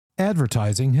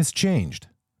Advertising has changed,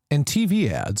 and TV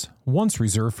ads, once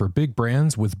reserved for big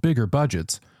brands with bigger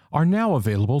budgets, are now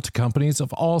available to companies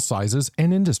of all sizes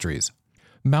and industries.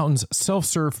 Mountain's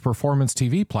self-serve performance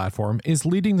TV platform is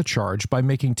leading the charge by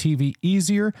making TV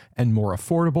easier and more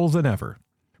affordable than ever.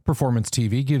 Performance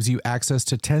TV gives you access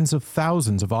to tens of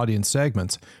thousands of audience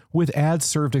segments, with ads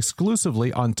served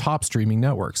exclusively on top streaming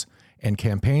networks, and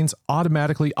campaigns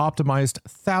automatically optimized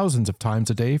thousands of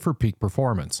times a day for peak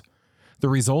performance. The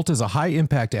result is a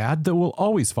high-impact ad that will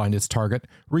always find its target,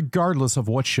 regardless of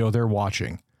what show they're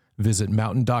watching. Visit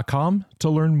mountain.com to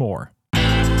learn more.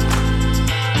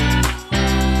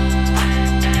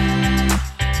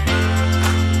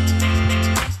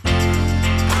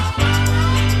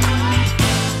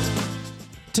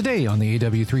 Today on the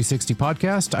AW360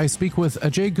 podcast, I speak with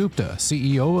Ajay Gupta,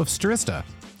 CEO of Stirista.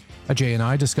 Ajay and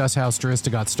I discuss how Stirista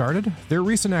got started, their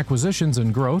recent acquisitions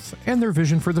and growth, and their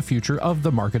vision for the future of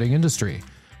the marketing industry.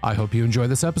 I hope you enjoy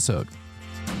this episode.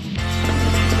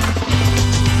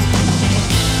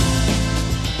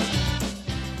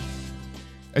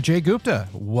 Ajay Gupta,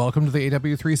 welcome to the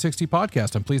AW360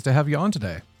 podcast. I'm pleased to have you on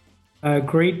today.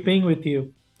 Great being with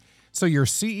you. So you're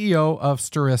CEO of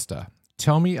Stirista.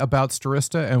 Tell me about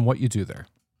Stirista and what you do there.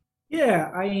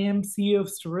 Yeah, I am CEO of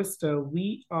Stirista.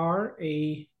 We are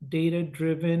a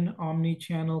data-driven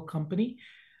omni-channel company,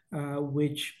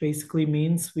 which basically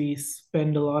means we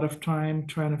spend a lot of time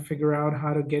trying to figure out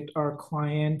how to get our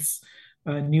clients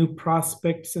new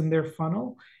prospects in their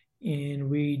funnel. And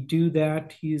we do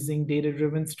that using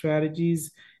data-driven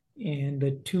strategies. And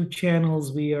the two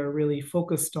channels we are really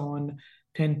focused on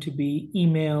tend to be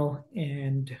email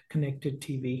and connected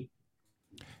TV.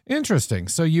 Interesting.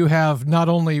 So you have not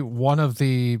only one of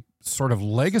the sort of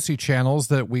legacy channels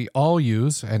that we all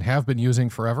use and have been using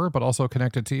forever, but also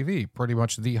connected TV, pretty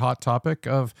much the hot topic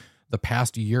of the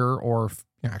past year or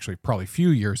actually probably few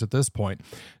years at this point.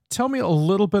 Tell me a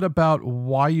little bit about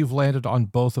why you've landed on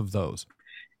both of those.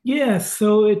 Yeah,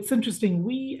 so it's interesting.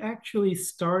 We actually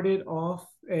started off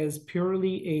as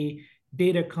purely a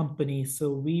data company.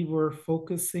 So we were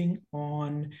focusing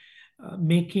on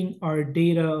making our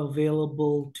data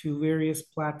available to various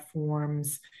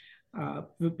platforms.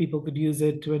 People could use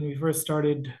it. When we first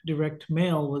started, direct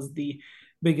mail was the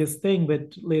biggest thing,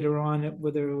 but later on,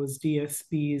 whether it was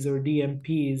DSPs or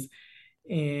DMPs,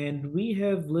 and we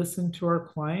have listened to our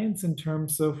clients in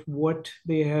terms of what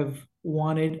they have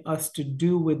wanted us to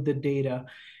do with the data.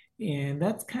 And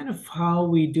that's kind of how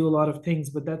we do a lot of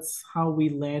things, but that's how we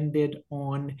landed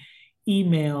on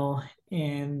email.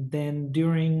 And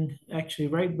then actually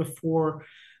right before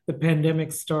the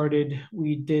pandemic started,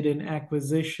 we did an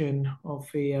acquisition of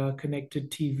a connected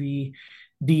TV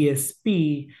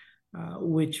DSP,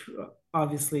 which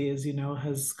obviously, as you know,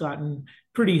 has gotten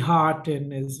pretty hot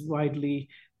and is widely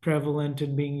prevalent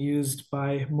and being used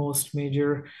by most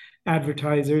major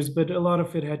advertisers. But a lot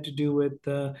of it had to do with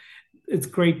it's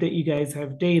great that you guys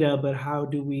have data, but how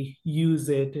do we use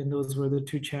it? And those were the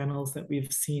two channels that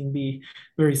we've seen be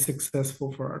very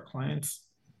successful for our clients.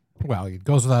 Well, it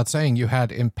goes without saying you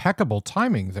had impeccable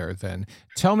timing there then.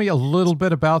 Tell me a little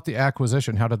bit about the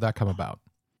acquisition. How did that come about?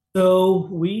 So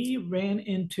we ran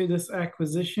into this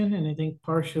acquisition, and I think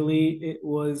partially it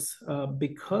was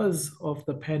because of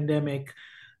the pandemic.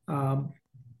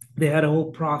 They had a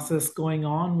whole process going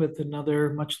on with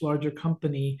another much larger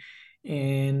company.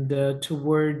 And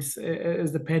towards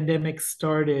as the pandemic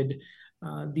started,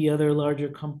 the other larger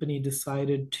company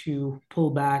decided to pull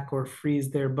back or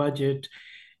freeze their budget.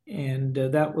 And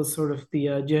that was sort of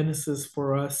the genesis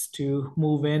for us to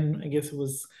move in. I guess it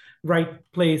was right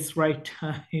place, right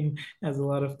time, as a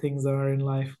lot of things are in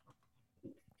life.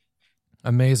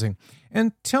 Amazing.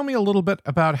 And tell me a little bit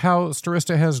about how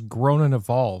Stirista has grown and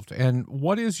evolved, and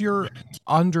what is your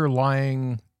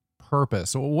underlying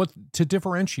purpose, or what to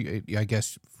differentiate, I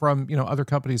guess, from other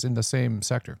companies in the same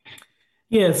sector?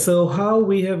 Yeah, so how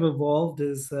we have evolved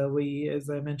is we, as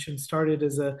I mentioned, started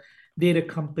as a data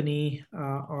company.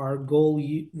 Our goal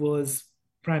was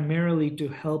primarily to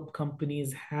help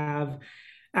companies have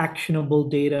actionable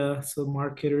data so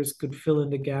marketers could fill in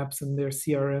the gaps in their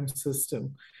CRM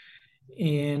system.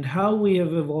 And how we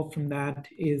have evolved from that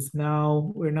is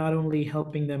now we're not only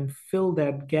helping them fill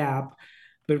that gap,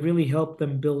 but really help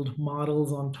them build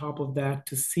models on top of that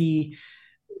to see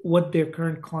what their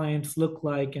current clients look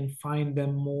like and find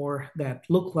them more that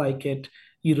look like it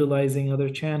utilizing other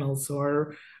channels. So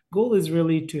our goal is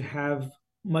really to have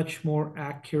much more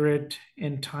accurate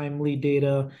and timely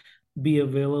data be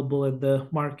available at the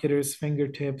marketer's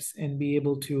fingertips and be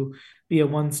able to be a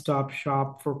one-stop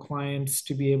shop for clients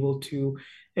to be able to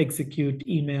execute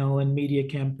email and media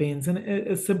campaigns. And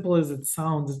as simple as it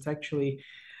sounds, it's actually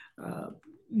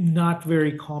not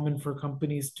very common for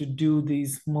companies to do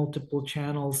these multiple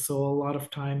channels. So a lot of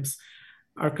times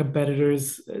our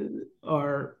competitors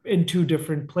are in two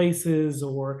different places,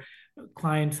 or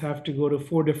clients have to go to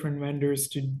four different vendors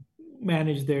to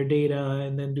manage their data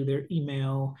and then do their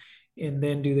email and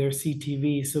then do their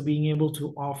CTV. So being able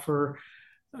to offer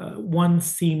one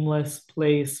seamless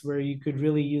place where you could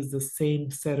really use the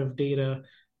same set of data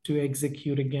to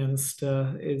execute against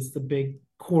is the big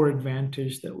core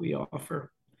advantage that we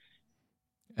offer.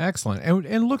 Excellent.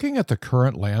 And looking at the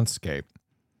current landscape,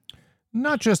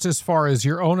 not just as far as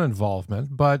your own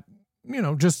involvement, but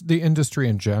just the industry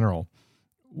in general.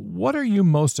 What are you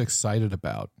most excited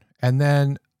about? And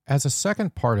then, as a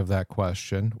second part of that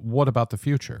question, what about the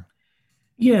future?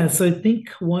 Yeah, so I think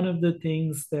one of the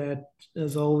things that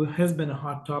has been a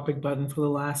hot topic button for the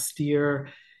last year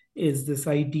is this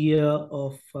idea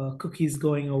of cookies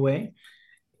going away.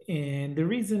 And the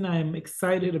reason I'm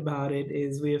excited about it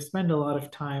is we have spent a lot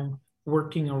of time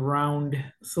working around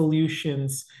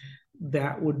solutions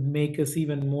that would make us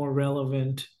even more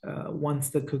relevant once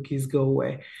the cookies go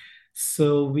away.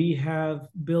 So we have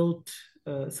built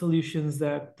solutions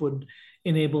that would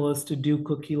enable us to do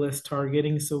cookieless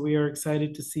targeting. So we are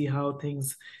excited to see how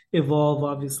things evolve.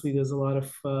 Obviously, there's a lot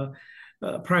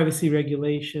of privacy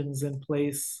regulations in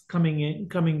place coming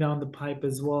down the pipe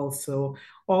as well. So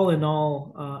all in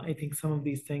all, I think some of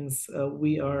these things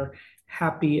we are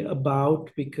happy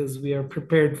about because we are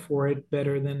prepared for it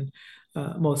better than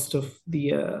most of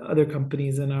the other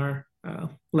companies in our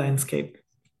landscape.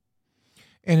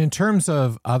 And in terms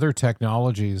of other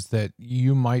technologies that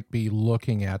you might be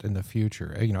looking at in the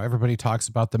future, everybody talks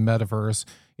about the metaverse.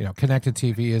 Connected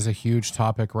TV is a huge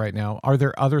topic right now. Are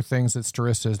there other things that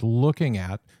Stirista is looking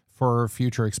at for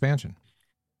future expansion?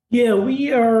 Yeah,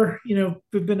 we are,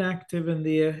 we've been active in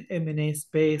the M&A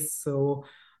space, so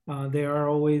we're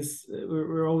always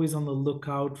on the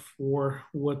lookout for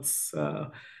what's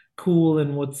cool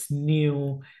and what's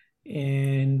new.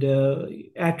 And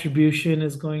attribution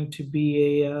is going to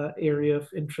be a area of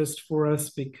interest for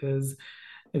us because,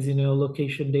 as you know,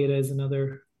 location data is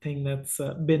another thing that's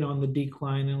been on the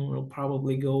decline and will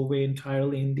probably go away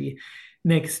entirely in the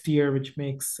next year, which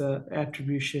makes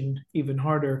attribution even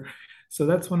harder. So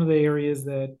that's one of the areas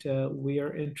that we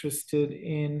are interested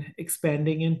in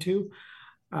expanding into.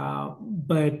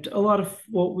 But a lot of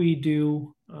what we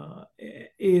do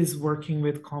is working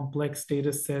with complex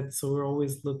data sets. So we're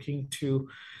always looking to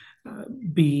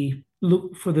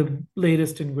look for the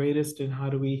latest and greatest in how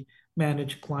do we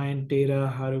manage client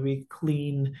data, how do we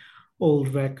clean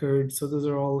old records. So those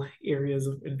are all areas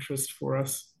of interest for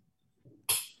us.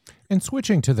 And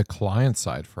switching to the client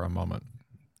side for a moment,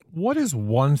 what is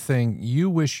one thing you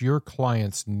wish your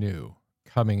clients knew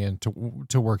coming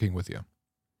into working with you?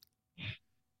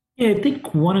 Yeah, I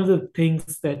think one of the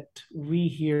things that we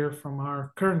hear from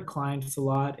our current clients a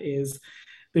lot is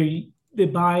they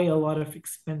buy a lot of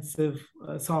expensive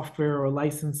software or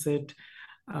license it,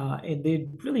 and they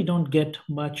really don't get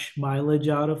much mileage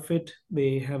out of it.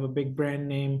 They have a big brand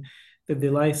name that they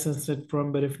license it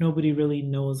from, but if nobody really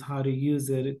knows how to use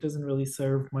it, it doesn't really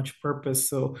serve much purpose.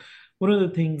 So one of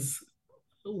the things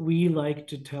we like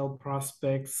to tell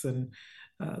prospects and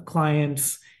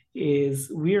clients is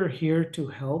we're here to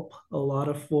help. A lot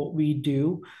of what we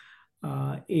do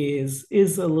is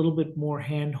a little bit more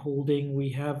hand holding. We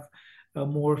have a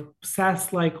more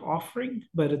SaaS like offering,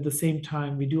 but at the same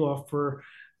time, we do offer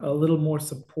a little more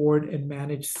support and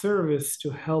managed service to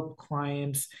help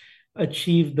clients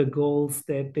achieve the goals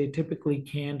that they typically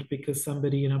can't because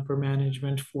somebody in upper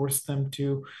management forced them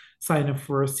to sign up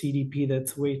for a CDP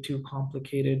that's way too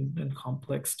complicated and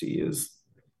complex to use.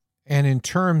 And in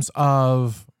terms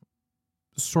of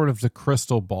sort of the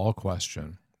crystal ball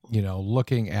question,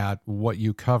 looking at what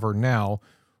you cover now,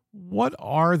 what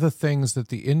are the things that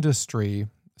the industry,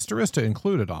 Stirista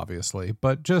included, obviously,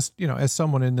 but just, as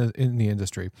someone in the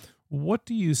industry, what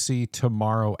do you see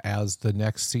tomorrow as the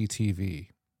next CTV?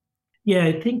 Yeah,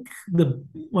 I think the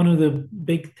one of the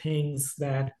big things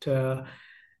that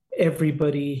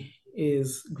everybody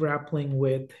is grappling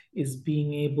with is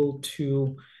being able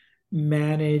to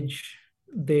manage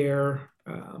their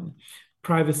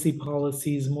privacy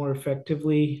policies more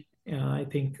effectively. I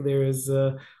think there is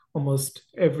almost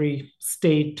every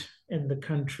state in the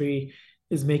country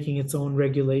is making its own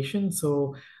regulation.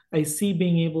 So I see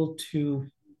being able to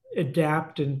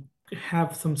adapt and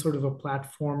have some sort of a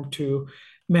platform to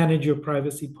manage your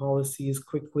privacy policies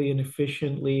quickly and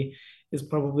efficiently is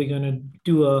probably going to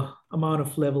do a amount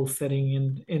of level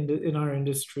setting in our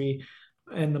industry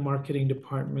and the marketing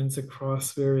departments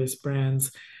across various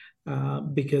brands.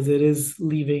 because it is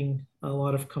leaving a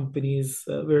lot of companies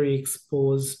very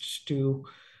exposed to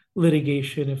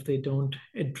litigation if they don't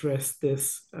address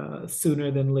this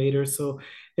sooner than later. So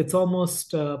it's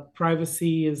almost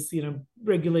privacy is,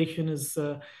 regulation is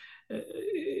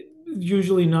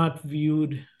usually not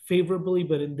viewed favorably,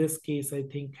 but in this case, I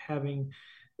think having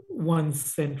one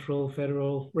central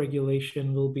federal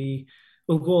regulation will go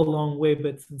a long way.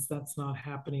 But since that's not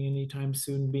happening anytime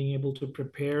soon, being able to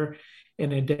prepare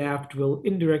and adapt will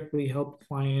indirectly help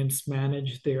clients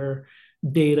manage their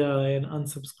data and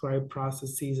unsubscribe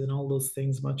processes and all those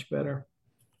things much better.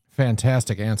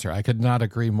 Fantastic answer. I could not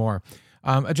agree more.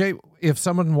 Ajay, if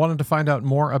someone wanted to find out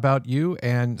more about you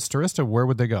and Stirista, where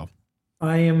would they go?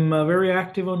 I am very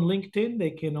active on LinkedIn. They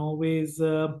can always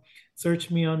search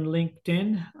me on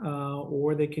LinkedIn,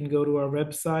 or they can go to our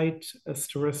website,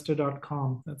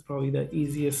 stirista.com. That's probably the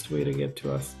easiest way to get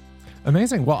to us.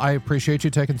 Amazing. Well, I appreciate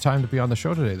you taking the time to be on the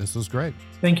show today. This was great.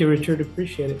 Thank you, Richard.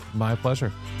 Appreciate it. My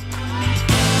pleasure.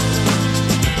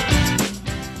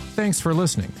 Thanks for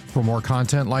listening. For more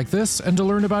content like this and to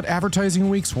learn about Advertising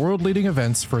Week's world-leading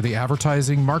events for the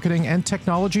advertising, marketing, and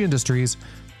technology industries,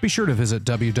 be sure to visit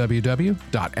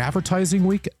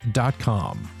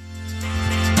www.advertisingweek.com.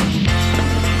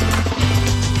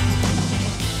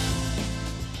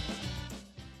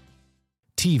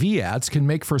 TV ads can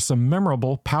make for some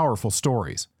memorable, powerful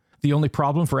stories. The only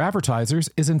problem for advertisers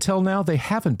is until now they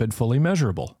haven't been fully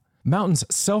measurable. Mountain's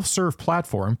self-serve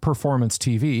platform, Performance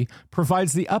TV,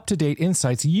 provides the up-to-date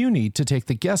insights you need to take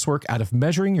the guesswork out of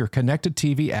measuring your connected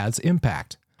TV ads'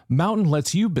 impact. Mountain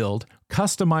lets you build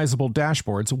customizable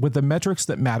dashboards with the metrics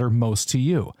that matter most to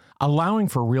you, allowing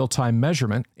for real-time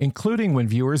measurement, including when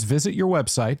viewers visit your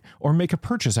website or make a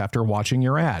purchase after watching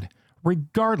your ad,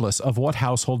 regardless of what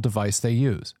household device they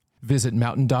use. Visit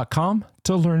mountain.com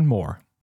to learn more.